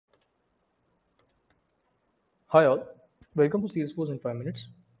Hi all, welcome to Salesforce in 5 minutes.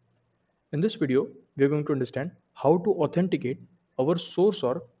 In this video, we are going to understand how to authenticate our source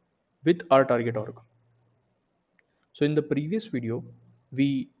org with our target org. So in the previous video,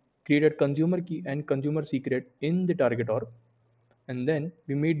 we created consumer key and consumer secret in the target org, and then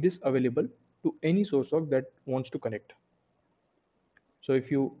we made this available to any source org that wants to connect. So if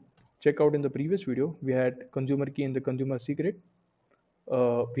you check out in the previous video, we had consumer key and the consumer secret.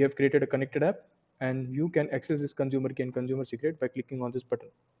 We have created a connected app, and you can access this consumer key and consumer secret by clicking on this button.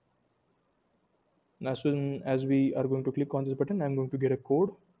 As soon as we are going to click on this button, I'm going to get a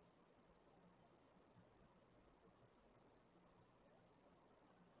code.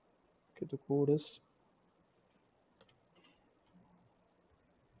 Okay, the code is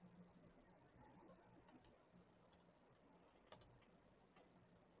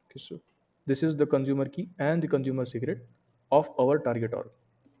okay. So this is the consumer key and the consumer secret of our target org.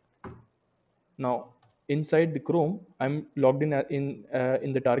 Now inside the Chrome, I'm logged in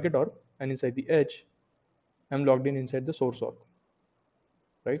the target org, and inside the Edge, I'm logged in inside the source org.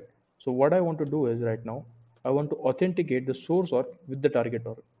 Right. So what I want to do is right now I want to authenticate the source org with the target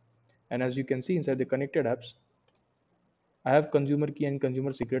org, and as you can see inside the connected apps, I have consumer key and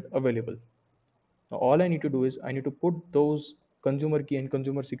consumer secret available. Now all I need to do is I need to put those consumer key and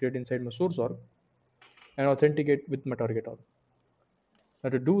consumer secret inside my source org and authenticate with my target org. Now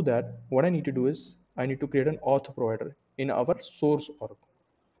to do that, what I need to do is I need to create an auth provider in our source org.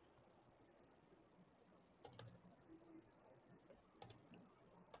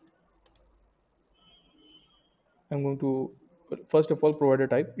 I'm going to first of all provider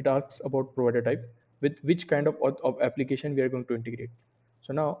type. It asks about provider type with which kind of application we are going to integrate.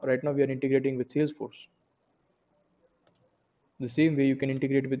 So now right now we are integrating with Salesforce. The same way you can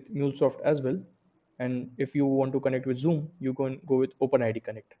integrate with MuleSoft as well. And if you want to connect with Zoom, you can go with OpenID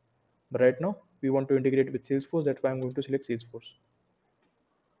Connect. But right now we want to integrate with Salesforce. That's why I'm going to select Salesforce.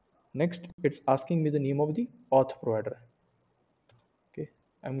 Next, it's asking me the name of the auth provider. Okay,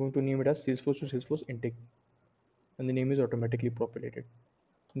 I'm going to name it as Salesforce to Salesforce Intake, and the name is automatically populated.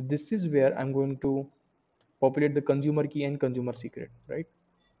 This is where I'm going to populate the consumer key and consumer secret, right?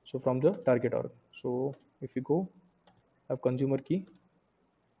 So from the target org. So if you go, have consumer key,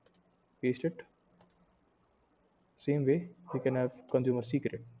 paste it. Same way, we can have consumer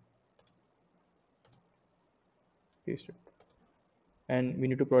secret, paste it. And we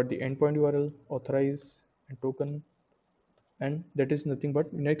need to provide the endpoint URL, authorize, and token. And that is nothing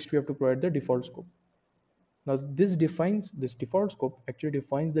but next we have to provide the default scope. Now this default scope actually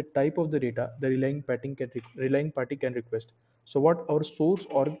defines the type of the data the relying party can request. So what our source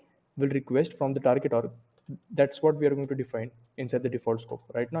org will request from the target org, that's what we are going to define inside the default scope.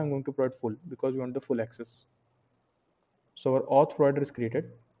 Right now I'm going to provide full because we want the full access. So our auth provider is created.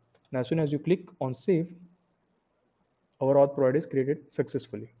 Now as soon as you click on save, our auth provider is created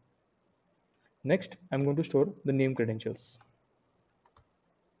successfully. Next, I'm going to store the name credentials.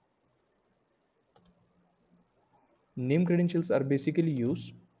 Name credentials are basically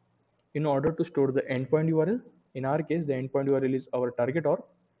used in order to store the endpoint URL. In our case, the endpoint URL is our target org,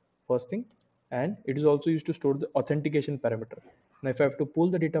 first thing, and it is also used to store the authentication parameter. Now, if I have to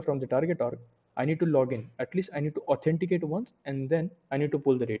pull the data from the target org, I need to log in. At least I need to authenticate once, and then I need to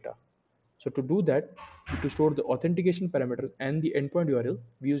pull the data. So to do that, to store the authentication parameters and the endpoint URL,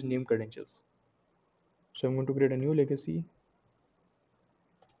 we use name credentials. So I'm going to create a new legacy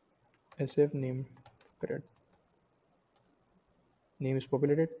SF name cred. Name is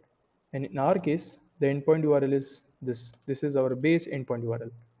populated, and in our case the endpoint URL is this is our base endpoint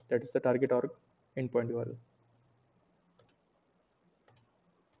URL, that is the target org endpoint URL.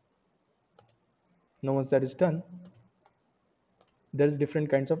 Now once that is done, there is different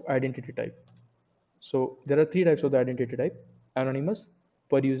kinds of identity type. So there are three types of the identity type: anonymous,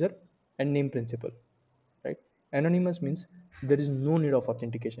 per user, and name principal. Right? Anonymous means there is no need of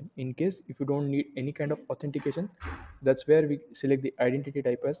authentication. In case if you don't need any kind of authentication, that's where we select the identity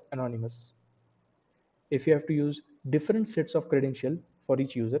type as anonymous. If you have to use different sets of credential for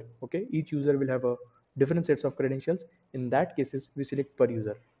each user, okay, each user will have a different sets of credentials. In that cases we select per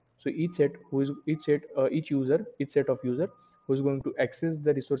user. So each set of user who is going to access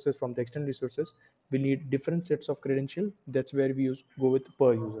the resources from the external resources will need different sets of credential. That's where we use go with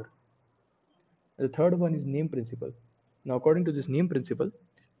per user. The third one is name principal. Now according to this name principal,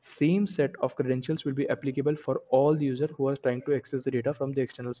 same set of credentials will be applicable for all the user who are trying to access the data from the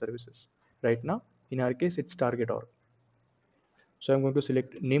external services. Right now, in our case, it's target org. So I'm going to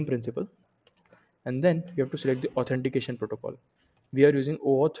select name principal, and then you have to select the authentication protocol. We are using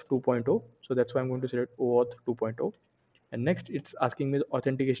OAuth 2.0, so that's why I'm going to select OAuth 2.0. And next, it's asking me the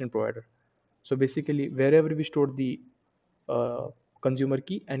authentication provider. So basically, wherever we store the uh, consumer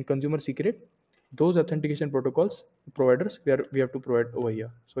key and consumer secret, those authentication protocols providers we have to provide over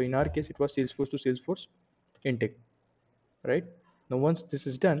here. So in our case, it was Salesforce to Salesforce intake, right? Now once this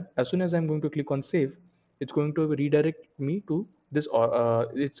is done, as soon as I'm going to click on save, it's going to redirect me to this,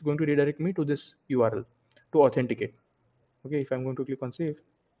 it's going to redirect me to this URL to authenticate. Okay, if I'm going to click on save,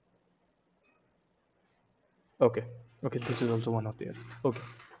 okay, okay, this is also one of the error. Okay,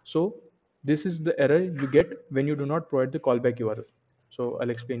 so this is the error you get when you do not provide the callback URL. So I'll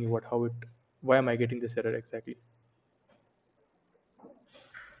explain you why am I getting this error exactly.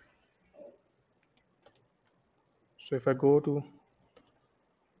 So if I go to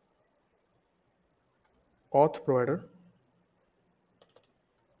auth provider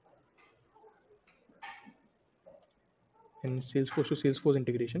in Salesforce to Salesforce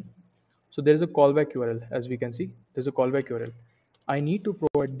integration, so there is a callback URL. As we can see, there's a callback URL. I need to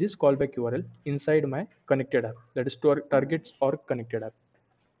provide this callback URL inside my connected app, that is to our targets or connected app.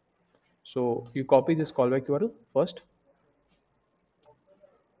 So you copy this callback URL first,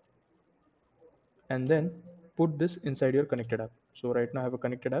 and then put this inside your connected app. So right now I have a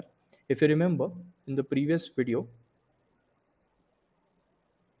connected app. If you remember in the previous video,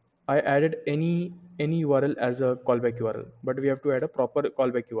 I added any URL as a callback URL, but we have to add a proper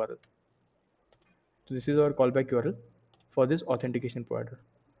callback URL. So this is our callback URL for this authentication provider.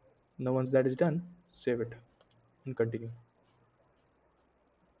 Now once that is done, save it and continue.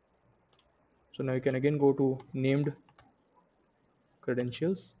 So now you can again go to named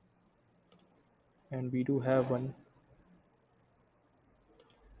credentials, and we do have one.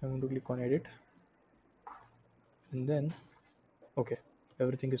 I'm going to click on edit, and then okay,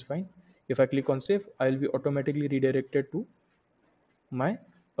 everything is fine. If I click on save, I'll be automatically redirected to my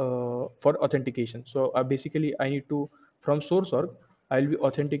for authentication. So basically I need to, from source org, I'll be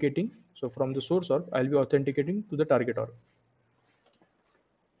authenticating. So from the source org, I'll be authenticating to the target org.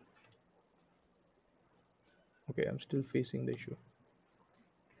 Okay, I'm still facing the issue.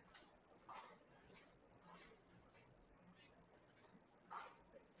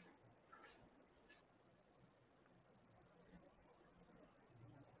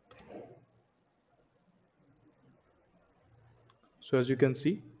 So as you can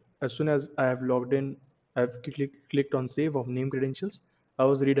see, as soon as I have logged in, I've clicked on save of name credentials, I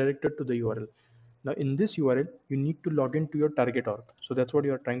was redirected to the URL. Now in this URL, you need to log in to your target org. So that's what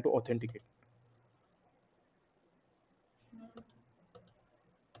you are trying to authenticate.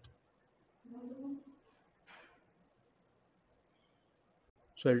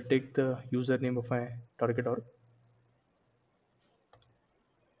 So I'll take the username of my target org.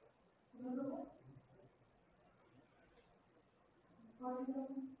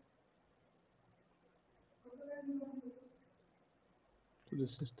 So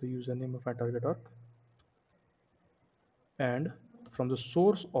this is the username of my target org. And from the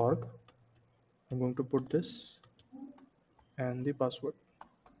source org, I'm going to put this and the password.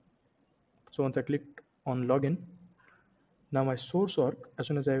 So once I clicked on login, now my source org, as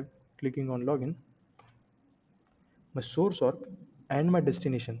soon as I'm clicking on login, my source org and my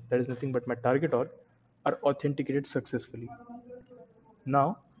destination, that is nothing but my target org, are authenticated successfully.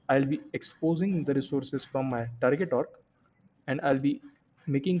 Now I'll be exposing the resources from my target org, and I'll be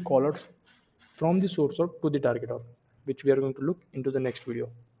making callouts from the source org to the target org, which we are going to look into the next video.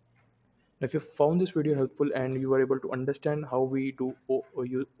 If you found this video helpful and you were able to understand how we do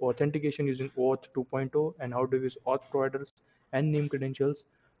authentication using OAuth 2.0 and how to use auth providers and name credentials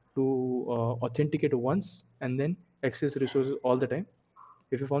to authenticate once and then access resources all the time.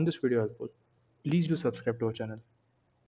 If you found this video helpful, please do subscribe to our channel.